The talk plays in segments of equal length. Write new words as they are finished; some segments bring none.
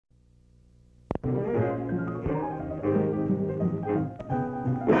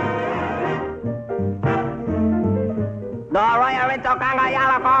Do roya rito kanga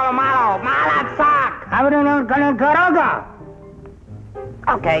yala kolo malo. Malat sak. Abro kanan karoga.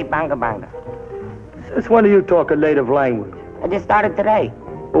 Okay, banga banga. Since when do you talk a native language? I just started today.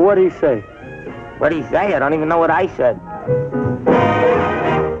 Well, what do you say? What do you say? I don't even know what I said.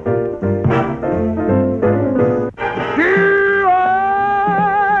 Do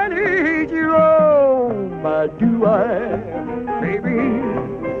I need you, oh, my do I, baby?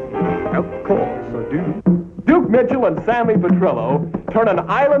 Of course I do. Duke Mitchell and Sammy Petrillo turn an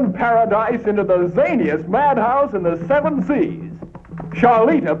island paradise into the zaniest madhouse in the seven seas.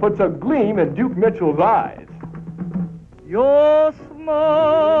 Charlita puts a gleam in Duke Mitchell's eyes. Your smile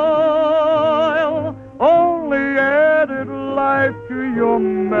only added life to your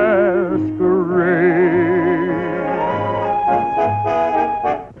masquerade.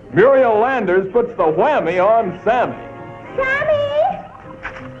 Muriel Landers puts the whammy on Sammy. Sammy!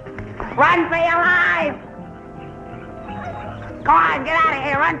 Run for your life! Go on, get out of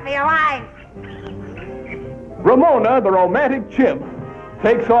here. Run for your life. Ramona, the romantic chimp,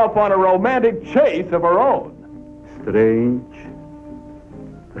 takes off on a romantic chase of her own. Strange,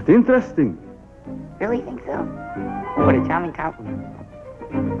 but interesting. Really think so? What a charming compliment.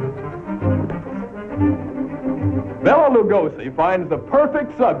 Bela Lugosi finds the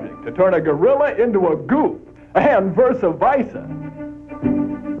perfect subject to turn a gorilla into a goof, and versa versa.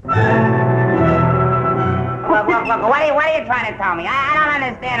 Look, what are you trying to tell me? I don't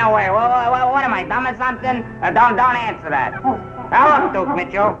understand a word. What am I, dumb or something? Don't answer that. Now look, Duke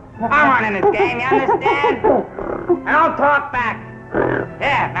Mitchell, I'm running this game, you understand? And don't talk back.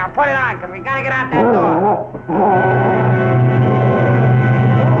 Yeah, now put it on, because we gotta get out that door.